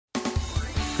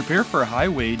Prepare for a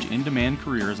high-wage, in-demand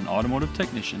career as an automotive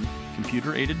technician,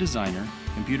 computer-aided designer,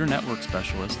 computer network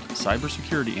specialist,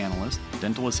 cybersecurity analyst,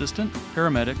 dental assistant,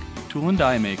 paramedic, tool and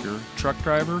die maker, truck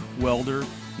driver, welder,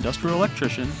 industrial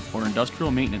electrician, or industrial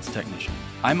maintenance technician.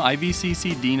 I'm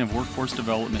IVCC Dean of Workforce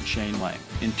Development Shane Lang.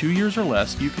 In 2 years or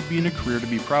less, you could be in a career to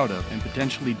be proud of and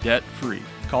potentially debt-free.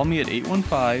 Call me at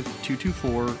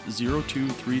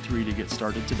 815-224-0233 to get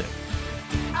started today.